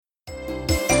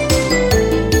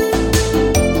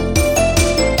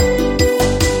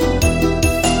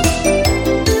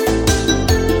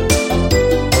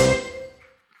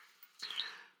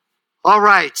All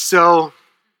right, so,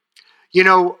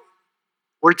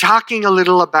 we're talking a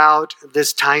little about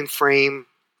this time frame,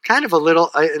 kind of a little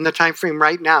in the time frame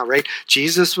right now, right?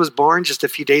 Jesus was born just a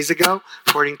few days ago,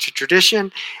 according to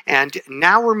tradition, and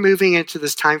now we're moving into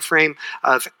this time frame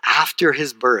of after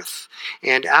his birth.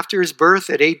 And after his birth,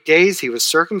 at 8 days, he was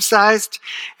circumcised,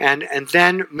 and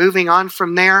then moving on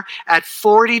from there, at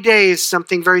 40 days,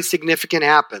 something very significant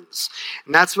happens.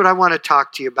 And that's what I want to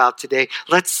talk to you about today.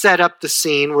 Let's set up the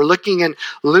scene. We're looking in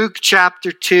Luke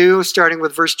chapter 2, starting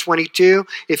with verse 22,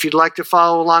 if you'd like to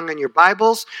follow along in your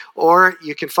Bibles, or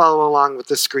you can follow along with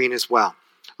the screen as well.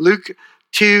 Luke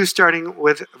 2, starting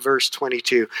with verse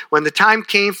 22. When the time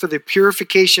came for the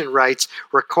purification rites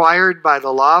required by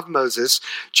the law of Moses,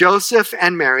 Joseph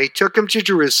and Mary took him to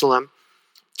Jerusalem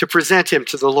to present him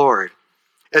to the Lord.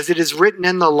 As it is written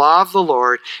in the law of the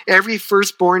Lord, every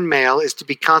firstborn male is to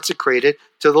be consecrated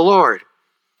to the Lord,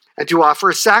 and to offer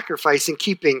a sacrifice in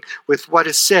keeping with what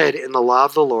is said in the law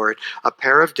of the Lord, a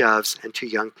pair of doves and 2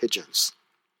 young pigeons.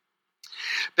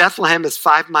 Bethlehem is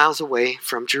 5 miles away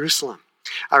from Jerusalem.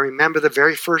 I remember the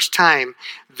very first time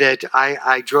that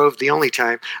I drove, the only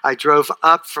time, I drove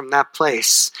up from that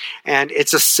place. And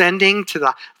it's ascending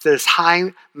to this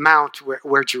high mount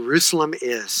where Jerusalem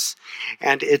is.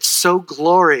 And it's so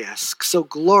glorious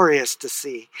to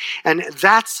see. And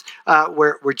that's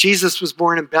where Jesus was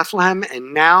born in Bethlehem.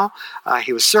 And now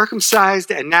he was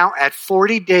circumcised. And now at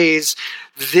 40 days,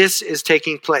 this is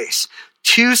taking place.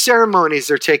 2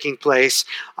 ceremonies are taking place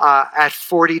at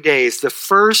 40 days. The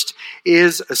first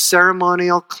is a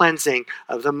ceremonial cleansing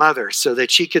of the mother so that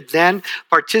she could then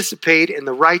participate in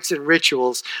the rites and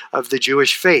rituals of the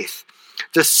Jewish faith.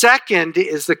 The second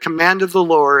is the command of the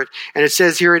Lord, and it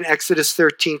says here in Exodus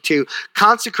 13:2,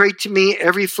 consecrate to me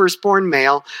every firstborn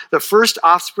male, the first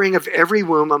offspring of every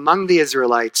womb among the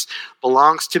Israelites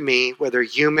belongs to me, whether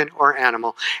human or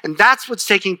animal. And that's what's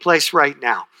taking place right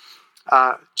now.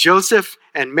 Joseph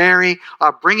and Mary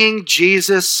are bringing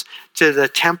Jesus to the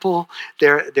temple.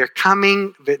 They're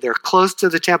close to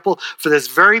the temple for this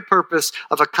very purpose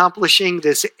of accomplishing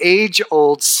this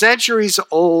age-old,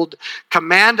 centuries-old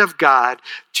command of God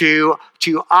to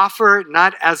offer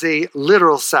not as a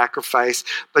literal sacrifice,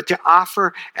 but to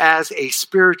offer as a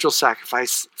spiritual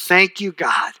sacrifice. Thank you,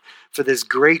 God, for this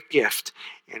great gift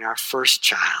in our first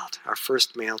child, our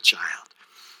first male child.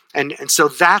 And so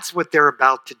that's what they're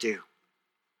about to do.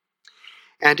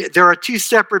 And there are 2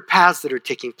 separate paths that are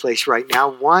taking place right now.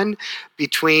 One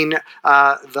between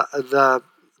the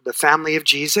family of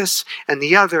Jesus, and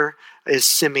the other is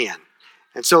Simeon.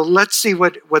 And so let's see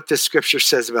what the scripture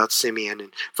says about Simeon in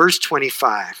verse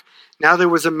 25. Now there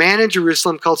was a man in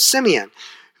Jerusalem called Simeon,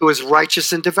 who was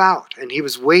righteous and devout, and he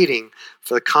was waiting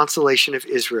for the consolation of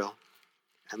Israel,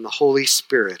 and the Holy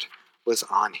Spirit was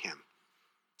on him.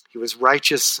 He was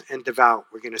righteous and devout.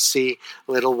 We're going to see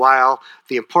a little while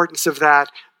the importance of that,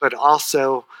 but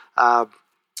also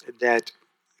that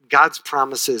God's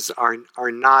promises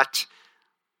are not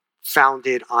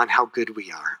founded on how good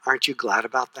we are. Aren't you glad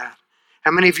about that?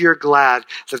 How many of you are glad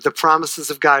that the promises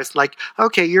of God is like,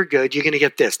 okay, you're good, you're going to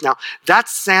get this. Now,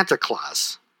 that's Santa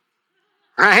Claus.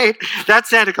 Right? That's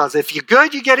Santa Claus. If you're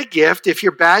good, you get a gift. If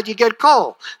you're bad, you get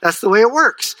coal. That's the way it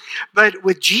works. But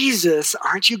with Jesus,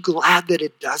 aren't you glad that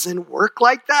it doesn't work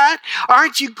like that?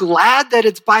 Aren't you glad that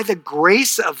it's by the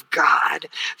grace of God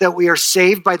that we are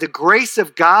saved, by the grace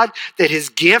of God that his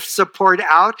gifts are poured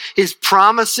out, his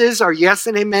promises are yes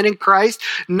and amen in Christ,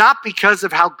 not because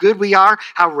of how good we are,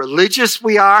 how religious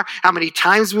we are, how many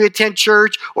times we attend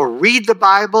church or read the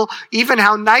Bible, even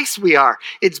how nice we are.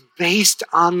 It's based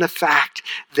on the fact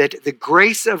that the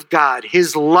grace of God,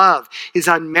 his love, his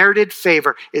unmerited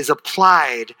favor is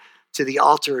applied to the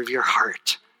altar of your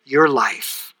heart, your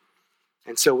life.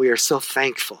 And so we are so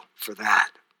thankful for that.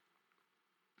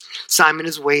 Simon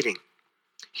is waiting.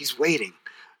 He's waiting.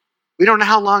 We don't know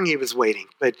how long he was waiting,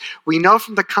 but we know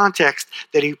from the context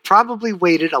that he probably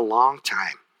waited a long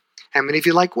time. How many of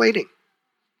you like waiting?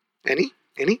 Any?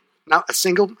 Not a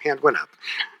single hand went up.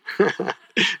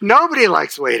 Nobody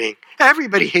likes waiting.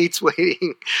 Everybody hates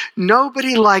waiting.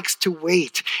 Nobody likes to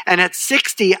wait. And at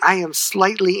 60, I am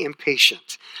slightly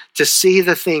impatient to see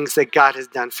the things that God has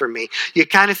done for me. You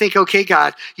kind of think, okay,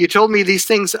 God, you told me these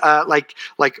things like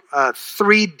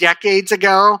 3 decades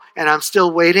ago, and I'm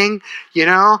still waiting. You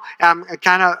know, I'm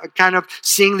kind of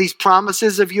seeing these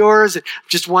promises of yours, and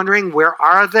just wondering, where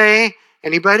are they?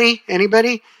 Anybody?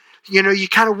 You know, you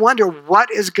kind of wonder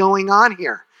what is going on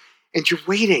here. And you're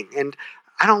waiting, and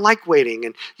I don't like waiting.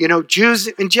 And, you know, Jews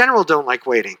in general don't like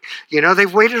waiting. You know,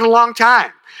 they've waited a long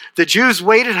time. The Jews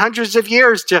waited hundreds of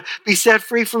years to be set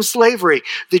free from slavery.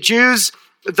 The Jews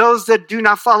those that do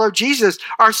not follow Jesus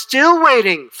are still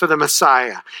waiting for the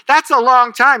Messiah. That's a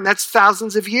long time. That's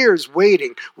thousands of years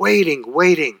waiting.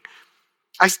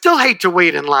 I still hate to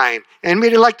wait in line.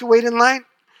 Anybody like to wait in line?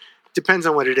 Depends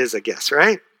on what it is, I guess,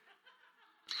 right?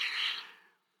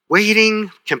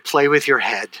 Waiting can play with your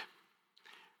head.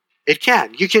 It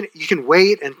can. You can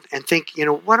wait and think,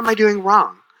 what am I doing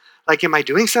wrong? Like, am I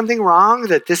doing something wrong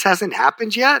that this hasn't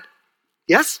happened yet?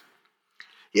 Yes?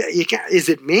 Yeah, you can. Is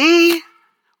it me?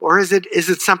 Or is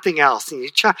it something else? And you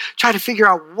try to figure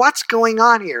out what's going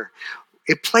on here.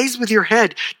 It plays with your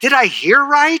head. Did I hear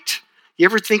right? You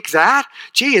ever think that?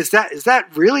 Gee, is that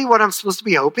really what I'm supposed to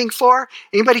be hoping for?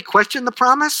 Anybody question the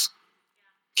promise?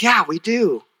 Yeah, we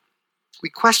do. We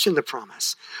question the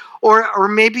promise. Or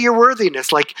maybe your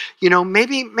worthiness. Like,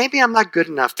 maybe I'm not good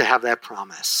enough to have that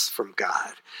promise from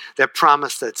God. That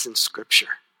promise that's in Scripture.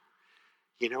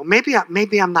 Maybe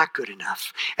I'm not good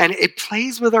enough. And it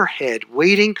plays with our head.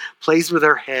 Waiting plays with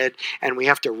our head, and we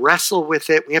have to wrestle with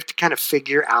it. We have to kind of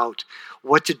figure out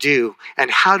what to do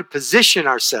and how to position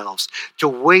ourselves to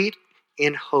wait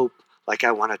in hope, like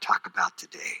I want to talk about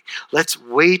today. Let's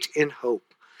wait in hope,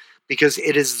 because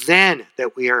it is then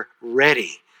that we are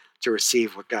ready to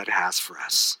receive what God has for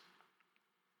us.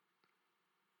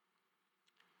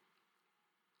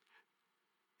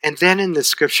 And then in the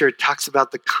scripture, it talks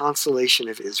about the consolation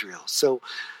of Israel. So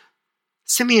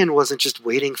Simeon wasn't just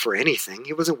waiting for anything.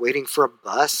 He wasn't waiting for a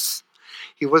bus.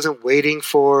 He wasn't waiting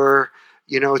for,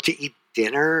 to eat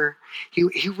dinner.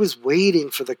 He was waiting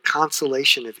for the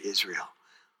consolation of Israel.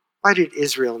 Why did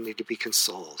Israel need to be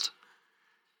consoled?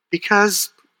 Because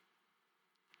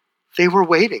they were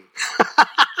waiting.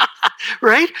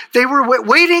 Right? They were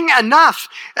waiting enough.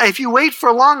 If you wait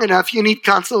for long enough, you need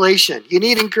consolation. You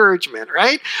need encouragement,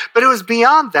 right? But it was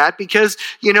beyond that because,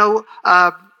 in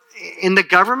the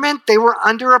government, they were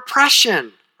under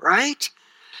oppression, right?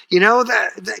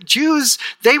 The Jews,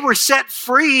 they were set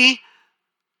free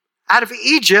out of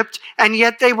Egypt, and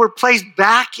yet they were placed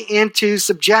back into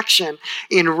subjection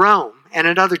in Rome and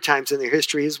at other times in their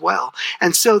history as well.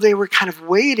 And so they were kind of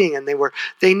waiting, and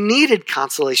they needed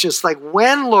consolation. It's like,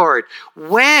 when, Lord,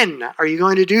 when are you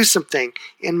going to do something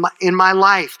in my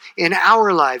life, in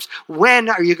our lives? When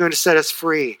are you going to set us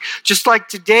free? Just like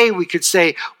today we could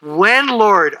say, when,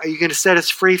 Lord, are you going to set us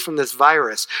free from this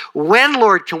virus? When,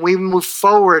 Lord, can we move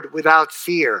forward without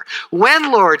fear?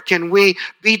 When, Lord, can we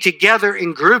be together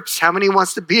in groups? How many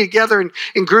wants to be together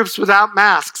in groups without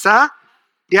masks, huh?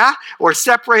 Yeah? Or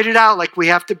separated out like we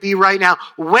have to be right now.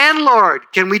 When, Lord,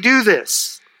 can we do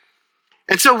this?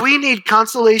 And so we need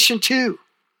consolation too.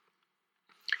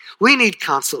 We need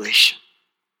consolation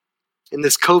in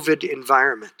this COVID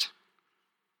environment.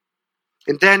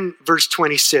 And then verse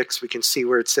 26, we can see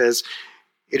where it says,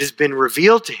 it has been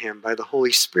revealed to him by the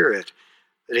Holy Spirit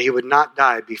that he would not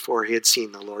die before he had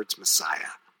seen the Lord's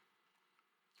Messiah.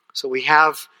 So we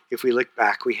have, if we look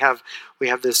back, we have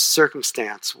this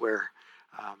circumstance where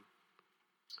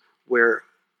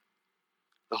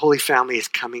the Holy Family is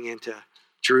coming into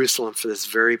Jerusalem for this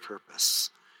very purpose,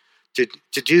 to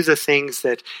do the things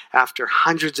that after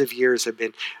hundreds of years have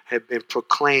been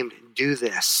proclaimed. Do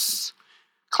this.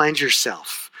 Cleanse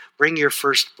yourself. Bring your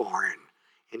firstborn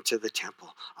into the temple.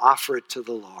 Offer it to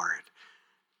the Lord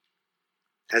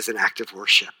as an act of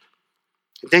worship.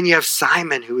 And then you have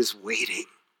Simon, who is waiting.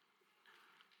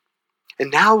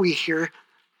 And now we hear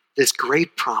this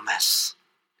great promise.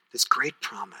 This great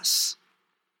promise.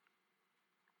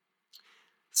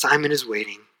 Simon is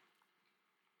waiting.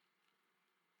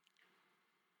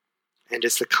 And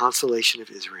it's the consolation of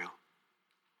Israel.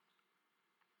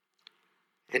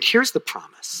 And here's the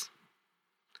promise.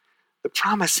 The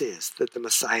promise is that the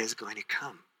Messiah is going to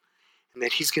come and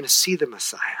that he's going to see the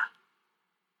Messiah.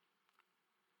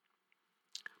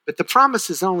 But the promise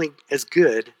is only as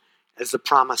good as the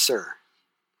promiser.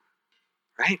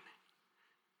 Right?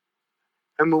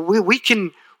 I mean, we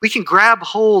can grab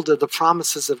hold of the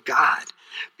promises of God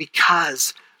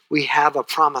because we have a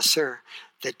promiser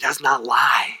that does not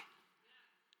lie.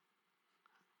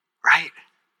 Right?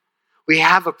 We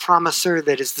have a promiser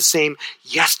that is the same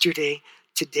yesterday,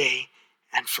 today,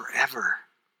 and forever.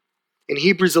 In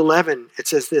Hebrews 11, it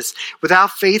says this,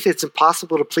 without faith, it's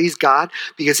impossible to please God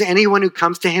because anyone who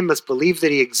comes to him must believe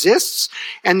that he exists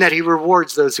and that he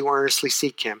rewards those who earnestly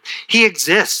seek him. He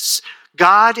exists.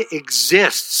 God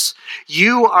exists.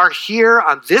 You are here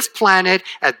on this planet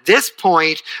at this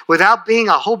point without being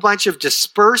a whole bunch of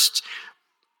dispersed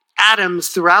atoms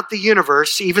throughout the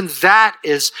universe. Even that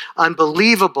is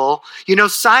unbelievable. You know,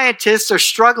 scientists are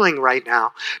struggling right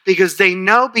now because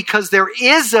there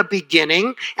is a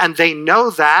beginning, and they know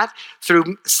that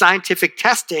through scientific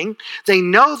testing. They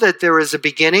know that there is a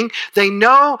beginning. They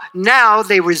know now,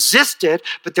 they resist it,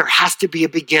 but there has to be a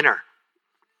beginner.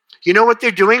 You know what they're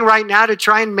doing right now to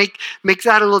try and make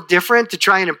that a little different, to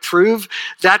try and improve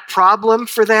that problem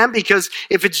for them? Because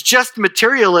if it's just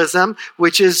materialism,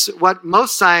 which is what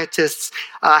most scientists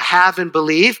have and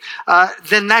believe,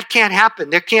 then that can't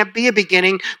happen. There can't be a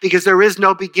beginning because there is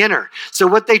no beginner. So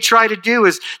what they try to do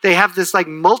is they have this like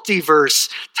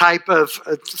multiverse type of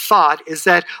thought, is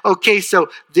that, okay, so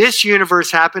this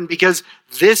universe happened because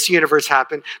this universe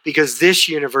happened, because this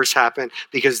universe happened,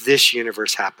 because this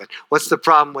universe happened. What's the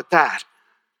problem with that?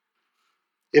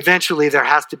 Eventually, there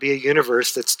has to be a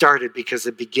universe that started because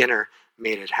a beginner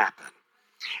made it happen.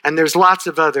 And there's lots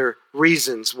of other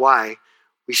reasons why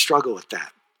we struggle with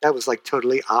that. That was like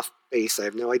totally off base. I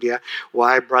have no idea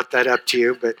why I brought that up to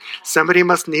you, but somebody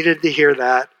must needed to hear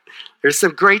that. There's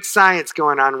some great science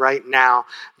going on right now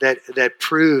that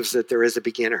proves that there is a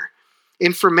beginner.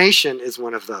 Information is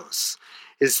one of those.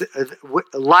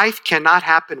 Life cannot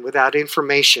happen without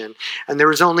information, and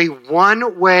there is only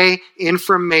one way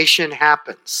information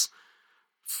happens.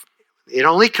 It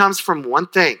only comes from one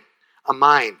thing: a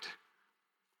mind.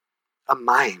 A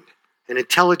mind, an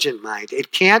intelligent mind.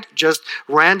 It can't just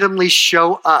randomly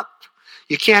show up.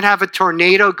 You can't have a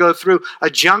tornado go through a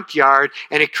junkyard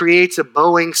and it creates a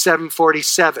Boeing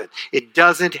 747. It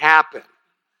doesn't happen.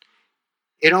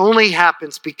 It only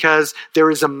happens because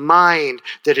there is a mind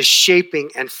that is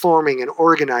shaping and forming and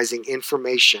organizing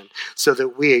information so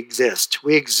that we exist.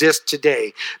 We exist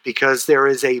today because there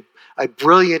is a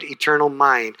brilliant eternal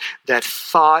mind that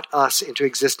thought us into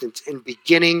existence. In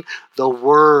beginning, the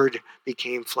Word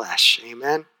became flesh.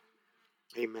 Amen?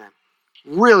 Amen.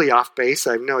 Really off base.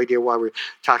 I have no idea why we're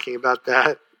talking about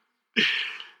that.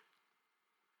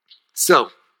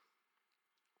 So,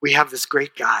 we have this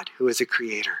great God who is a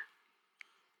creator.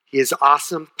 He is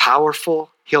awesome, powerful.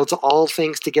 He holds all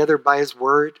things together by his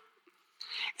word.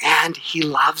 And he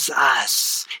loves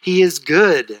us. He is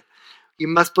good. You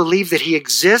must believe that he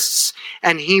exists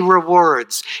and he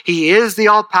rewards. He is the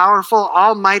all-powerful,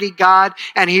 almighty God,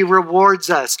 and he rewards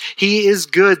us. He is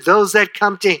good. Those that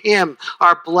come to him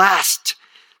are blessed.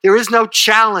 There is no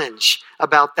challenge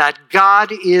about that.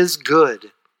 God is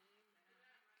good.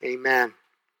 Amen.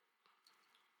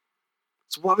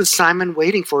 So what was Simon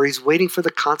waiting for? He's waiting for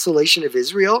the consolation of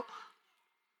Israel.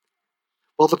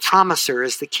 Well, the promiser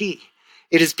is the key.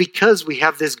 It is because we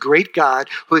have this great God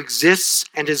who exists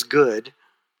and is good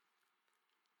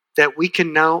that we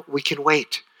can know, we can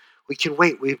wait. We can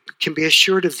wait. We can be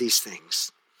assured of these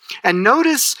things. And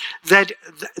notice that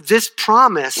this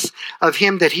promise of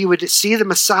him that he would see the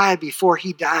Messiah before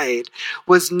he died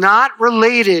was not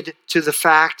related to the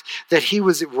fact that he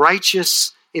was a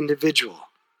righteous individual.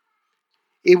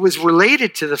 It was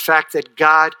related to the fact that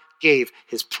God gave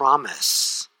his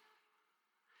promise.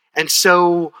 And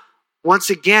so, once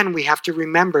again, we have to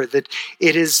remember that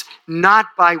it is not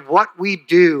by what we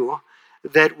do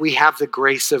that we have the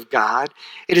grace of God.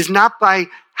 It is not by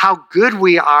how good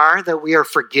we are that we are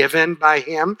forgiven by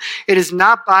him. It is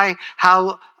not by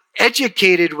how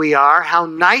educated we are, how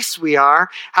nice we are,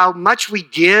 how much we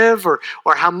give, or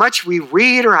how much we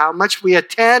read, or how much we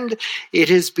attend. It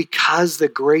is because the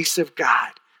grace of God.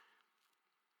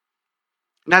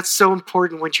 And that's so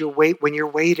important when you're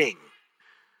waiting.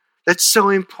 That's so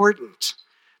important.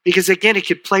 Because again, it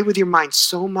could play with your mind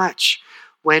so much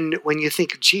when you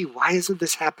think, gee, why isn't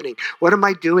this happening? What am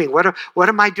I doing? What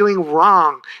am I doing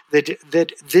wrong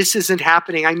that this isn't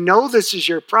happening? I know this is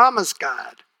your promise,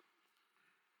 God.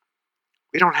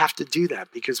 We don't have to do that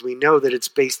because we know that it's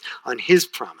based on his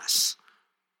promise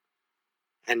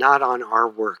and not on our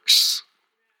works.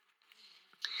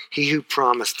 He who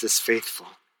promised is faithful.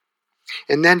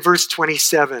 And then verse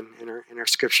 27 in our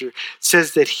scripture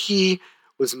says that he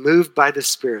was moved by the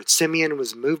Spirit. Simeon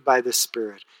was moved by the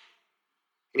Spirit.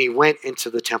 And he went into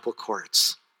the temple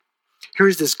courts.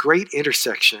 Here's this great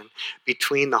intersection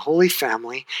between the Holy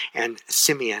Family and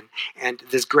Simeon and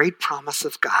this great promise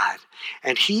of God.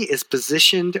 And he is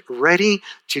positioned ready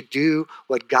to do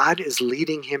what God is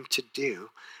leading him to do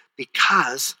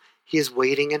because he is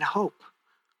waiting in hope.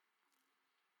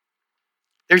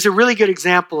 There's a really good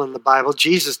example in the Bible.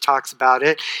 Jesus talks about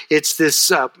it. It's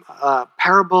this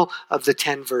parable of the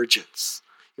 10 virgins.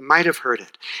 You might have heard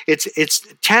it. It's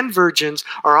 10 virgins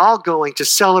are all going to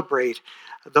celebrate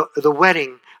the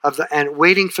wedding and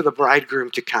waiting for the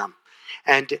bridegroom to come.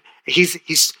 And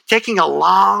he's taking a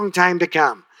long time to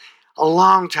come. A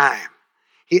long time.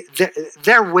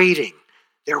 They're waiting.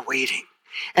 They're waiting.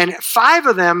 And 5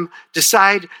 of them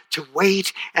decide to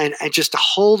wait and just to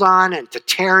hold on and to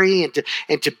tarry and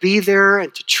to be there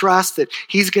and to trust that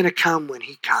he's going to come when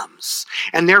he comes.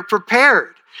 And they're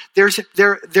prepared.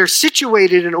 They're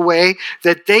situated in a way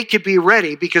that they could be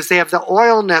ready because they have the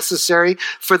oil necessary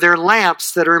for their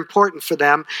lamps that are important for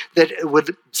them that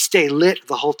would stay lit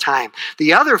the whole time.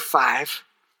 The other 5,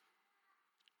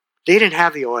 they didn't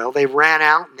have the oil. They ran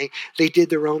out and they did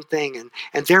their own thing.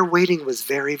 And their waiting was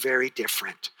very, very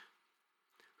different.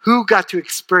 Who got to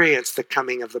experience the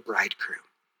coming of the bridegroom?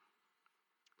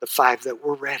 The 5 that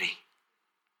were ready.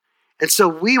 And so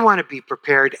we want to be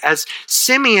prepared as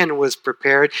Simeon was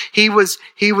prepared. He was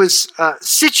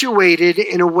situated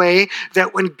in a way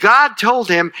that when God told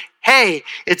him, hey,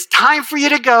 it's time for you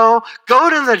to go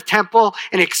to the temple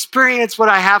and experience what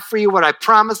I have for you, what I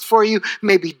promised for you,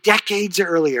 maybe decades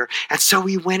earlier. And so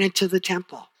he went into the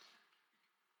temple.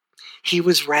 He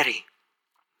was ready.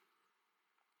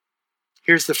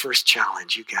 Here's the first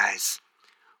challenge, you guys.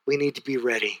 We need to be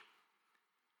ready.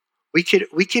 We could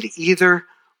either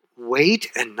wait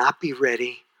and not be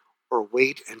ready, or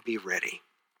wait and be ready.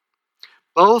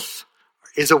 Both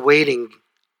is a waiting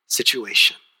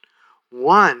situation.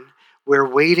 One, we're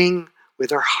waiting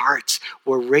with our hearts.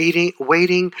 We're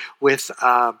waiting with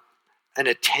an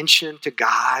attention to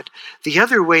God. The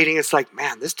other waiting is like,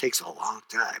 man, this takes a long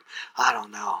time. I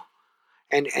don't know.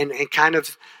 And kind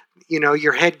of,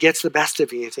 your head gets the best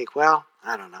of you. You think, well,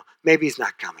 I don't know. Maybe he's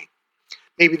not coming.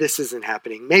 Maybe this isn't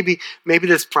happening. Maybe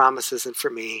this promise isn't for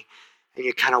me. And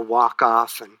you kind of walk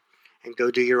off and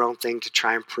go do your own thing to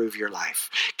try and improve your life.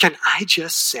 Can I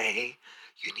just say,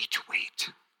 you need to wait.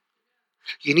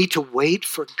 You need to wait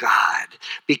for God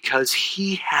because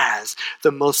he has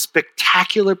the most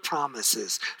spectacular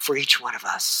promises for each one of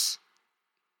us.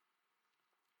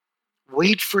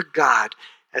 Wait for God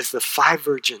as the 5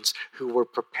 virgins who were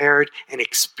prepared and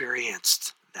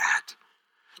experienced that.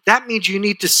 That means you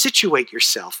need to situate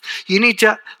yourself. You need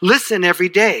to listen every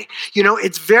day.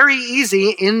 It's very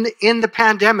easy in the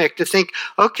pandemic to think,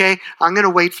 okay, I'm going to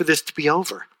wait for this to be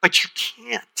over. But you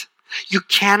can't. You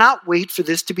cannot wait for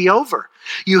this to be over.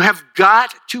 You have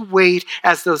got to wait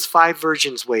as those 5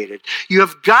 virgins waited. You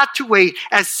have got to wait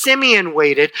as Simeon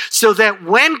waited so that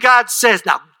when God says,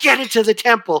 now get into the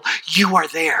temple, you are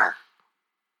there.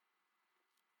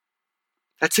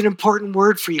 That's an important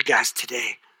word for you guys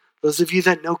today. Those of you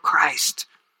that know Christ,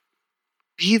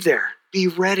 be there. Be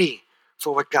ready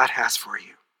for what God has for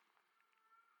you.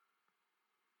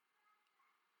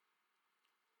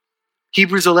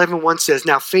 Hebrews 11:1 says,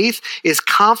 now faith is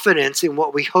confidence in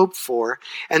what we hope for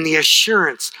and the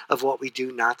assurance of what we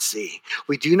do not see.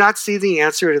 We do not see the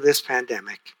answer to this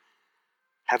pandemic.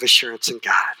 Have assurance in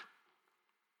God.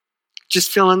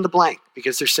 Just fill in the blank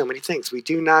because there's so many things. We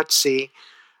do not see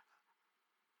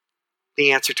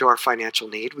the answer to our financial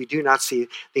need. We do not see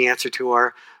the answer to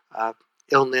our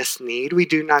illness need. We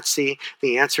do not see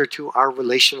the answer to our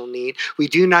relational need. We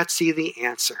do not see the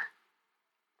answer.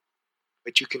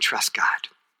 But you can trust God.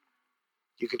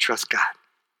 You can trust God.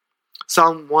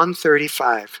 Psalm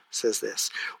 135 says this,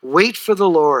 wait for the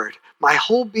Lord. My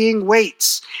whole being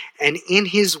waits, and in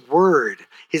his word,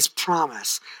 his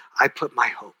promise, I put my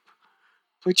hope.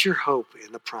 Put your hope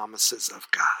in the promises of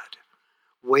God.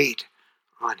 Wait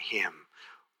on him.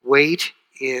 Wait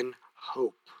in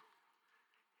hope.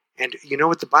 And you know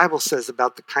what the Bible says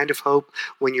about the kind of hope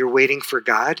when you're waiting for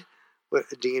God?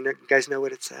 Do you guys know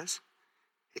what it says?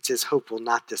 It says hope will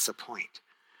not disappoint.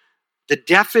 The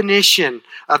definition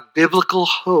of biblical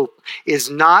hope is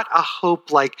not a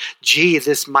hope like, gee,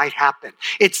 this might happen.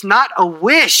 It's not a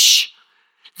wish.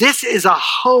 This is a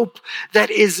hope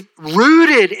that is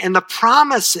rooted in the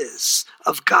promises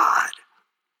of God.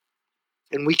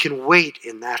 And we can wait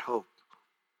in that hope.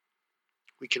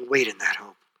 We can wait in that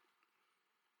hope.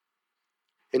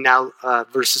 And now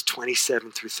verses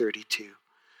 27 through 32.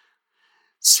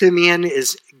 Simeon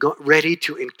is ready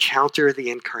to encounter the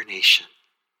incarnation.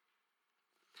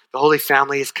 The Holy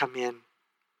Family has come in.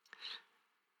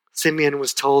 Simeon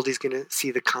was told he's going to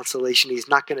see the consolation. He's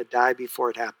not going to die before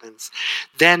it happens.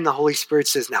 Then the Holy Spirit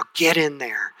says, now get in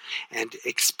there and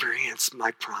experience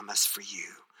my promise for you.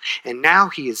 And now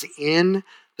he is in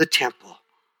the temple.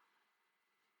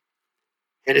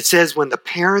 And it says, when the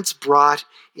parents brought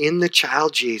in the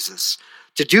child Jesus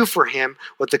to do for him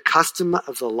what the custom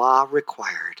of the law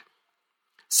required,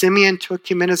 Simeon took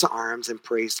him in his arms and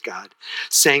praised God,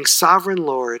 saying, Sovereign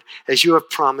Lord, as you have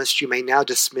promised, you may now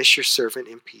dismiss your servant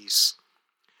in peace.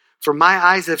 For my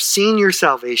eyes have seen your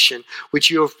salvation, which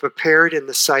you have prepared in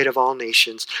the sight of all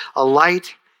nations, a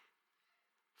light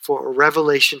for a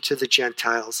revelation to the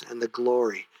Gentiles and the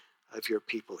glory of your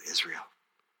people Israel.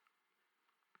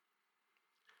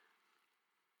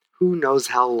 Who knows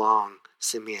how long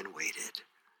Simeon waited?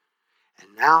 And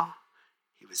now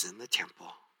he was in the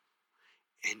temple,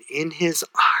 and in his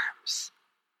arms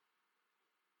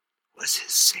was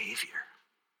his Savior.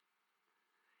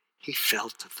 He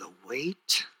felt the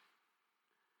weight.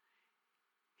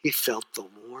 He felt the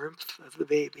warmth of the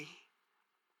baby.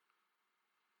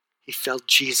 He felt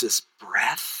Jesus'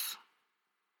 breath.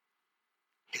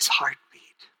 His heartbeat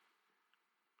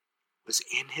was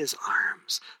in his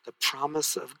arms. The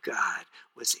promise of God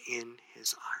was in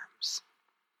his arms.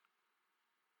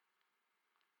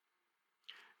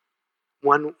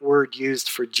 One word used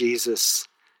for Jesus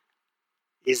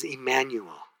is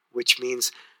Emmanuel, which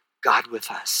means God with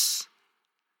us.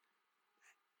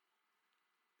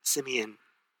 Simeon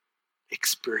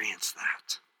experienced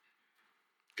that.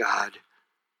 God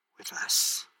with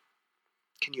us.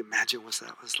 Can you imagine what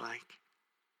that was like?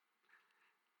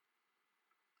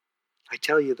 I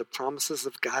tell you, the promises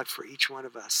of God for each one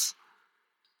of us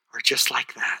are just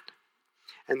like that.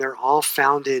 And they're all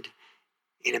founded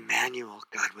in Emmanuel,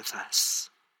 God with us.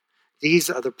 These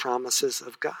are the promises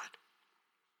of God.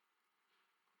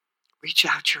 Reach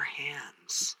out your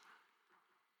hands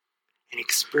and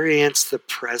experience the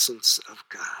presence of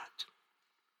God.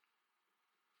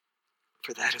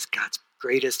 For that is God's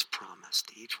greatest promise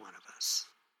to each one of us.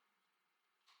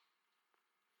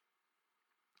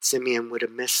 Simeon would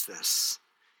have missed this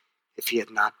if he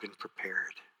had not been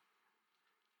prepared,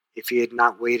 if he had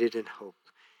not waited in hope,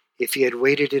 if he had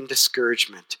waited in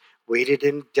discouragement, waited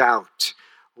in doubt,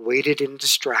 waited in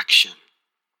distraction,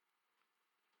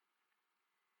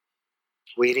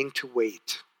 waiting to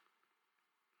wait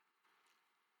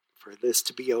for this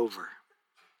to be over,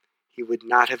 he would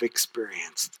not have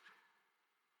experienced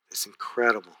this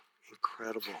incredible,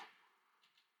 incredible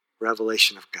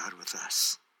revelation of God with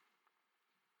us.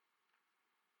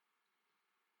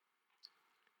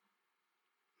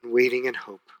 Waiting in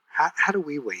hope. How do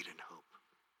we wait in hope?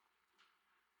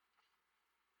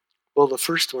 Well, the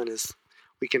first one is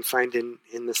we can find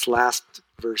in this last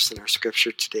verse in our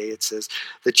scripture today. It says,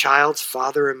 the child's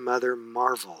father and mother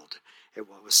marveled at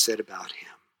what was said about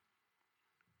him.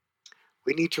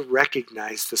 We need to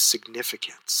recognize the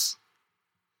significance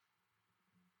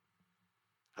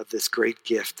of this great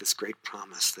gift, this great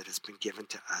promise that has been given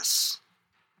to us.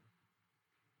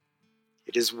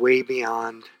 It is way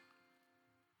beyond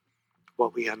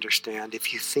what we understand.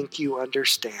 If you think you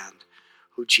understand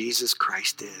who Jesus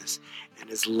Christ is and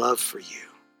his love for you,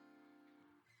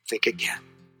 think again,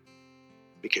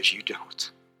 because you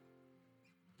don't.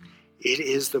 It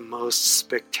is the most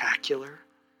spectacular,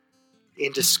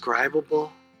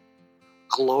 indescribable,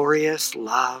 glorious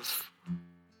love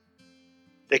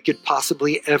that could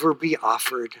possibly ever be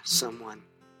offered someone.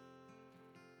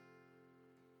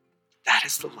 That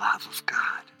is the love of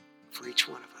God for each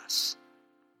one of us.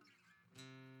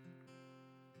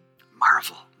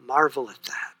 Marvel at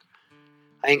that.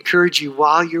 I encourage you,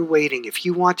 while you're waiting, if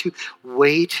you want to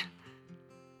wait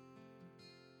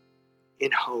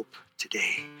in hope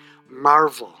today,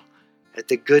 marvel at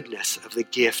the goodness of the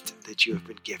gift that you have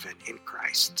been given in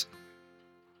Christ.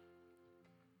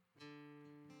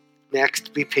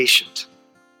 Next, be patient.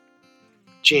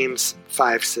 James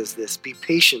 5 says this, be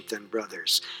patient then,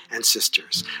 brothers and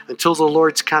sisters, until the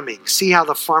Lord's coming. See how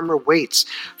the farmer waits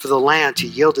for the land to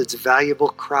yield its valuable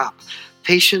crop,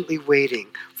 patiently waiting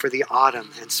for the autumn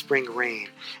and spring rain.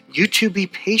 You too be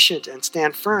patient and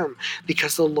stand firm,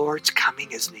 because the Lord's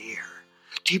coming is near.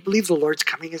 Do you believe the Lord's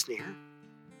coming is near?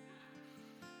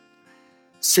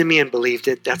 Simeon believed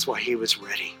it. That's why he was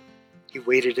ready. He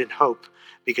waited in hope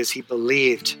because he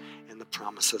believed in the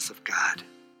promises of God.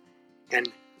 And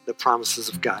the promises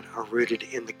of God are rooted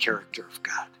in the character of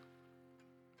God.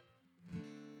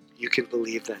 You can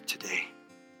believe that today.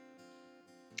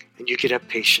 And you can have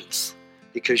patience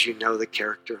because you know the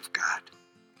character of God.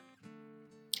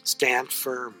 Stand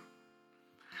firm.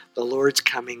 The Lord's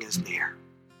coming is near.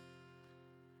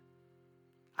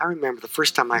 I remember the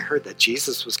first time I heard that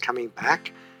Jesus was coming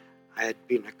back. I had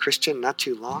been a Christian not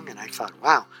too long, and I thought,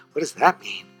 wow, what does that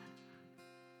mean?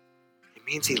 It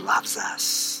means he loves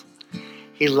us.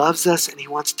 He loves us and he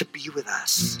wants to be with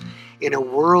us in a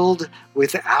world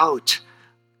without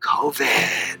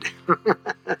COVID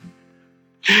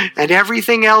and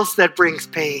everything else that brings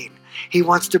pain. He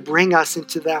wants to bring us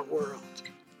into that world.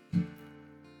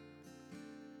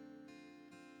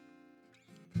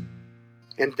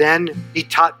 And then be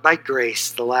taught by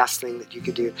grace. The last thing that you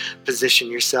could do,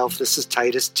 position yourself. This is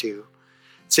Titus 2.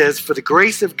 It It says, "For the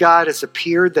grace of God has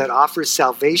appeared that offers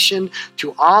salvation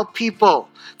to all people."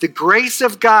 The grace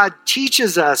of God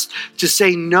teaches us to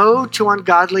say no to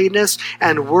ungodliness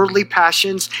and worldly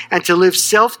passions and to live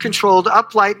self-controlled,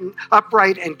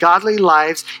 upright, and godly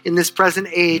lives in this present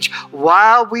age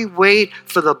while we wait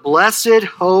for the blessed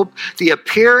hope, the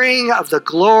appearing of the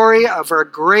glory of our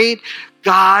great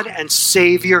God and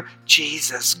Savior,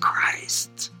 Jesus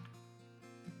Christ.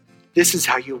 This is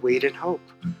how you wait in hope.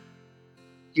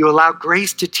 You allow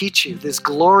grace to teach you this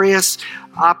glorious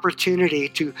opportunity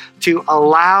to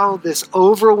allow this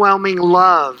overwhelming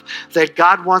love that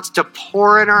God wants to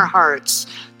pour in our hearts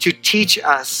to teach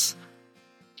us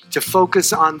to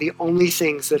focus on the only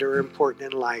things that are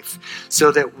important in life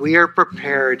so that we are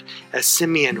prepared, as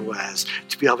Simeon was,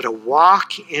 to be able to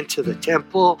walk into the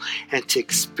temple and to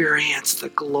experience the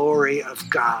glory of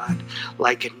God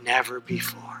like never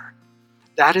before.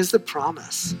 That is the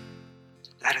promise.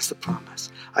 That is the promise.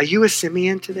 Are you a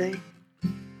Simeon today?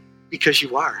 Because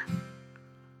you are.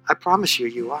 I promise you,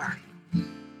 you are.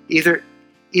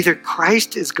 Either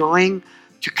Christ is going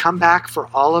to come back for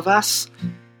all of us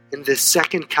in this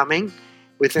second coming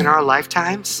within our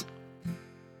lifetimes,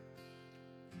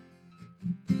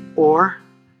 or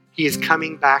he is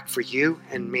coming back for you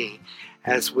and me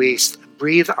as we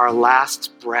breathe our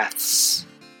last breaths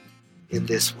in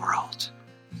this world.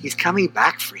 He's coming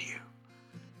back for you.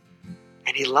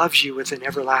 And he loves you with an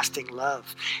everlasting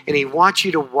love. And he wants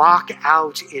you to walk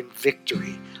out in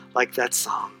victory, like that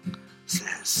song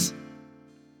says.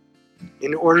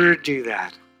 In order to do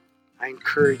that, I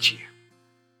encourage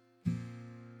you,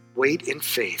 wait in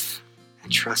faith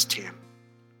and trust him.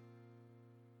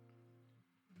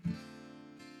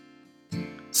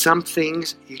 Some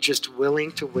things you're just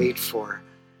willing to wait for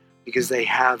because they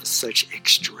have such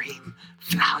extreme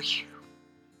value.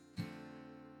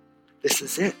 This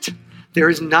is it. There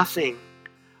is nothing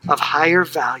of higher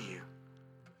value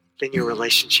than your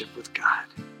relationship with God.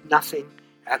 Nothing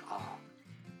at all.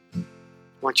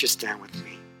 Why don't you stand with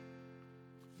me?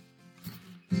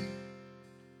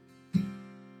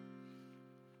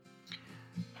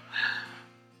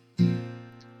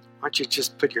 Why don't you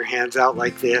just put your hands out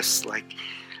like this, like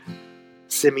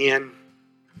Simeon,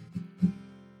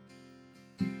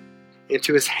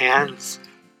 into his hands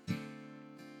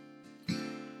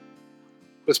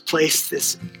was placed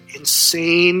this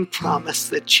insane promise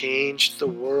that changed the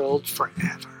world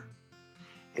forever.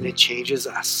 And it changes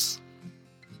us.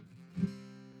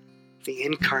 The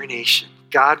incarnation,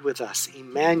 God with us,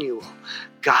 Emmanuel,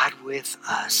 God with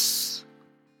us.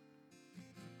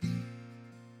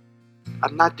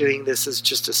 I'm not doing this as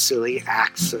just a silly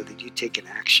act so that you take an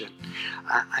action.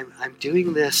 I'm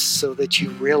doing this so that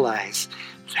you realize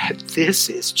that this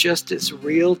is just as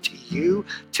real to you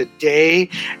today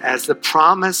as the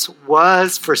promise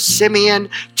was for Simeon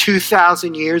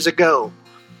 2,000 years ago.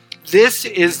 This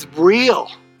is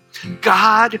real.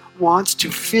 God wants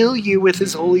to fill you with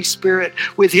his Holy Spirit,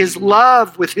 with his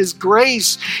love, with his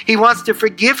grace. He wants to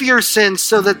forgive your sins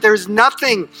so that there's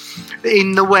nothing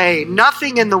in the way,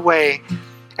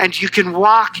 and you can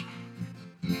walk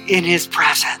in his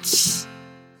presence.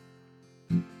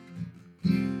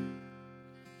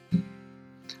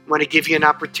 I want to give you an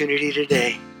opportunity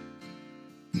today.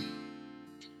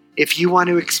 If you want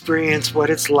to experience what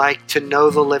it's like to know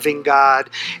the living God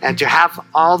and to have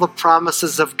all the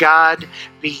promises of God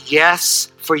be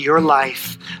yes for your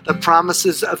life, the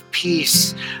promises of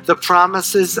peace, the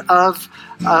promises of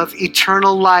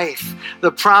eternal life,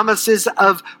 the promises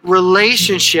of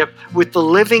relationship with the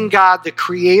living God, the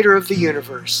creator of the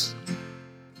universe.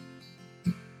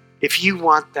 If you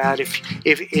want that,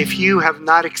 if you have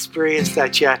not experienced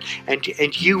that yet,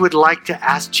 and you would like to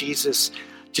ask Jesus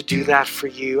to do that for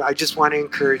you, I just want to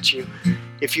encourage you.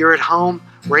 If you're at home,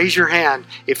 raise your hand.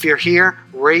 If you're here,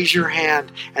 raise your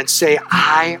hand and say,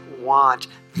 I want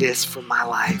this for my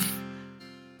life.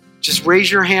 Just raise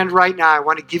your hand right now. I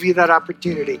want to give you that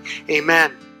opportunity.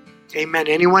 Amen. Amen.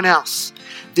 Anyone else?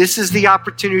 This is the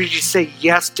opportunity to say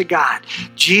yes to God.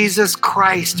 Jesus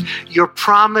Christ, your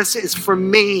promise is for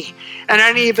me. And I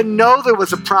didn't even know there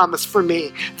was a promise for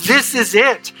me. This is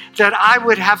it, that I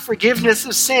would have forgiveness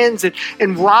of sins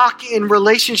and walk in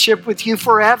relationship with you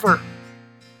forever.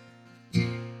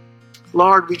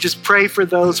 Lord, we just pray for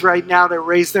those right now that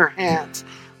raise their hands.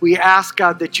 We ask,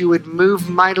 God, that you would move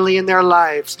mightily in their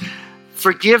lives.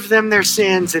 Forgive them their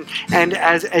sins, and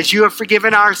as you have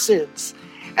forgiven our sins.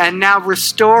 And now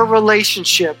restore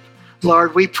relationship.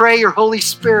 Lord, we pray your Holy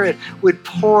Spirit would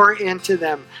pour into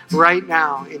them right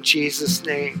now in Jesus'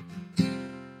 name.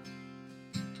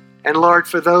 And Lord,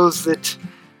 for those that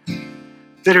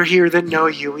that are here that know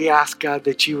you, we ask, God,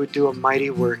 that you would do a mighty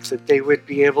work, that they would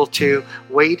be able to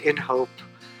wait in hope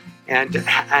and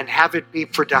have it be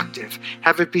productive.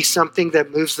 Have it be something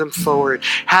that moves them forward.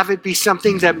 Have it be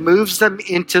something that moves them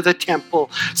into the temple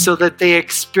so that they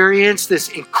experience this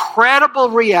incredible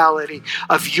reality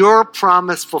of your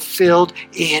promise fulfilled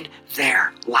in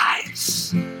their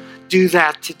lives. Do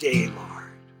that today,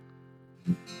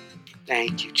 Lord.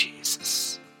 Thank you,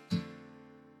 Jesus.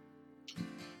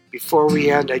 Before we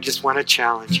end, I just want to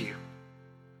challenge you.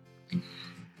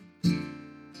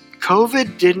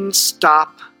 COVID didn't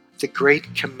stop the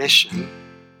Great Commission.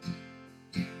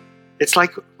 It's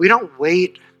like we don't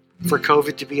wait for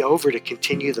COVID to be over to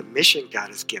continue the mission God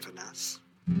has given us.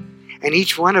 And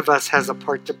each one of us has a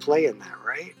part to play in that,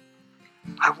 right?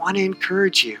 I want to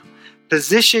encourage you.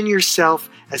 Position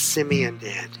yourself as Simeon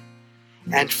did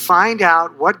and find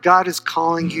out what God is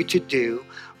calling you to do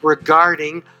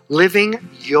regarding living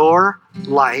your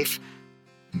life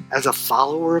as a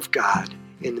follower of God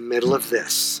in the middle of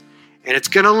this. And it's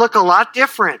going to look a lot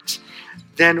different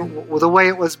than the way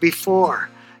it was before.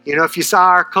 You know, if you saw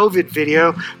our COVID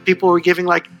video, people were giving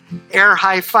like air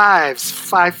high fives,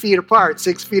 5 feet apart,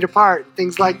 6 feet apart, and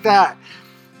things like that.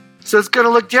 So it's going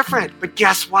to look different. But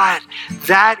guess what?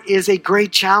 That is a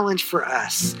great challenge for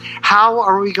us. How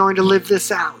are we going to live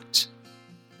this out?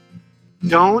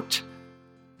 Don't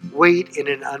wait in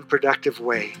an unproductive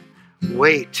way.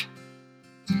 Wait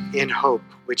in hope,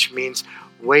 which means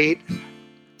wait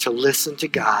to listen to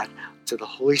God, to the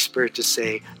Holy Spirit to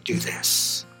say, do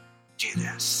this, do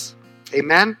this.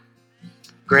 Amen?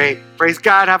 Great. Praise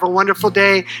God. Have a wonderful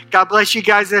day. God bless you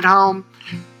guys at home.